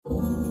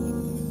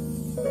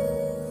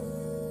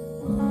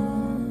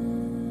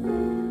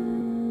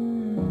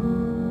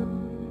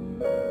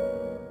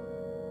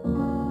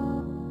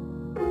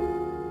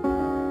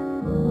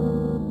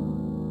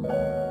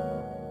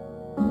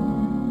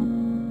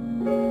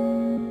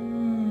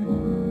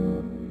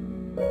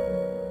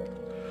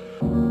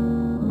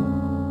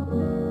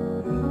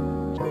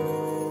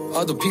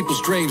Other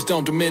people's dreams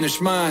don't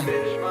diminish mine.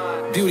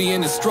 Beauty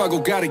in the struggle,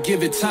 gotta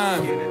give it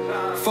time.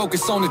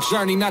 Focus on the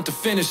journey, not the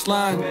finish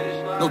line.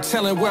 No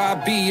telling where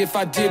I'd be if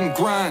I didn't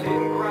grind.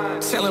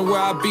 Telling where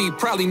I'd be,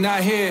 probably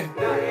not here.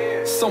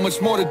 So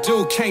much more to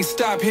do, can't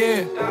stop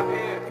here.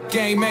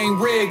 Game ain't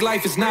rigged,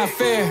 life is not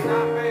fair.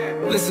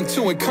 Listen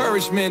to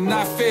encouragement,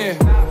 not fear.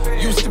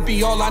 Used to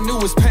be all I knew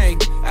was pain.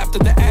 After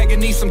the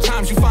agony,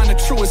 sometimes you find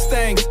the truest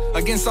things.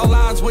 Against all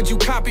odds, would you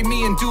copy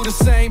me and do the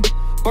same?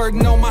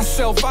 Burden on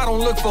myself, I don't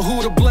look for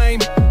who to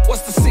blame.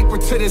 What's the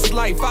secret to this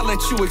life? I'll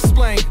let you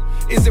explain.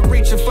 Is it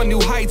reaching for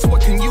new heights?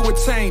 What can you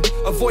attain?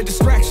 Avoid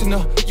distraction,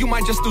 you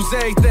might just lose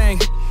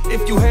everything.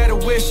 If you had a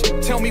wish,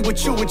 tell me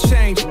what you would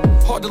change.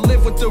 Hard to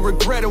live with the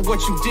regret of what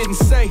you didn't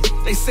say.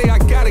 They say I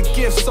got a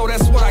gift, so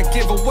that's what I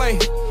give away.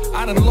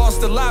 I done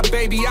lost a lot,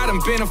 baby, I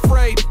done been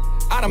afraid.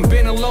 I done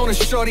been alone and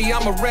shorty,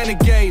 I'm a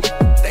renegade.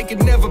 They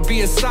could never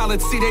be as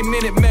solid, see they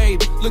minute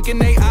made. Look in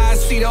they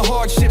eyes, see the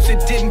hardships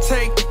it didn't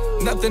take.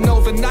 Nothing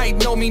overnight,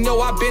 know me,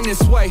 know I've been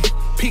this way.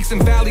 Peaks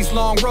and valleys,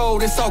 long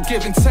road, it's all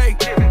give and take.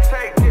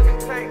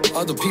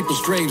 Other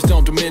people's dreams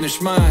don't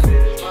diminish mine.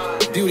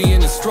 Beauty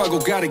in the struggle,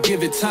 gotta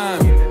give it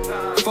time.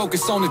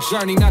 Focus on the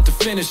journey, not the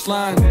finish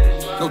line.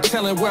 No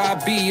telling where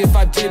I'd be if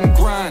I didn't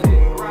grind.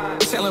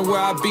 Telling where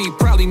I'd be,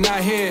 probably not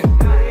here.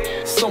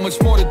 So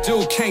much more to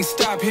do, can't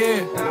stop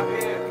here.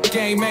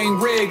 Game ain't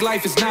rigged,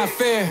 life is not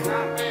fair.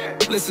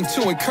 Listen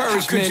to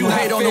encouragement, could you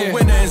hate on a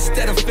winner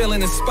instead of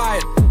feeling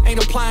inspired?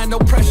 Ain't applying no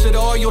pressure to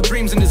all your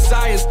dreams and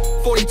desires.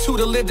 42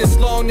 to live this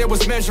long, there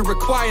was measure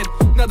required.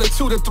 Another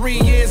 2 to 3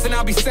 years and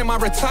I'll be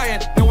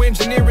semi-retired. No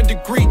engineering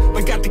degree,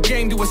 but got the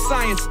game to a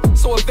science.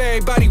 So if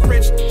everybody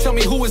rich, tell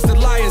me who is the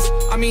liars.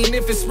 I mean,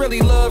 if it's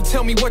really love,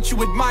 tell me what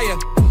you admire.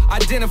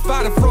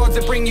 Identify the frauds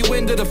that bring you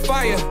into the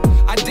fire.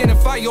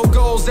 Identify your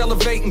goals,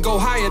 elevate and go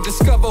higher.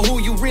 Discover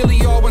who you really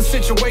are when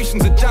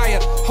situations are dire.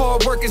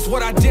 Hard work is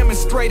what I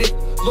demonstrated.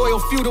 Loyal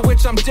few to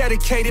which I'm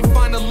dedicated.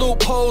 Find the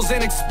loopholes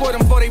and exploit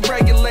them before they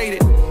regulate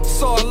it.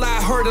 Saw a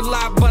lot, heard a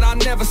lot, but I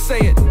never say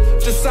it.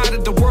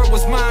 Decided the world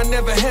was mine,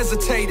 never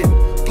hesitated.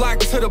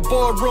 Blocked to the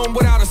boardroom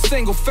without a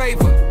single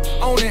favor.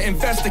 Owner,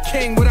 investor,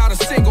 king without a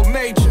single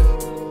major.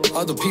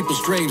 Other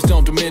people's dreams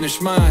don't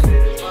diminish mine.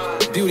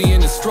 Beauty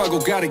in the struggle,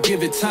 gotta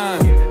give it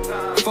time.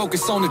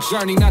 Focus on the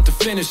journey, not the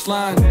finish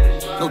line.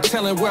 No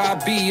telling where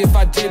I'd be if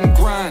I didn't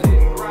grind.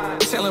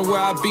 Telling where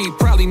I'd be,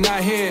 probably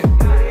not here.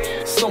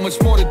 So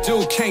much more to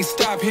do, can't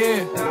stop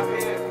here.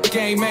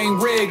 Game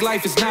ain't rigged,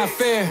 life is not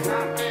fair.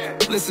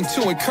 Listen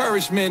to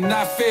encouragement,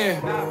 not fear.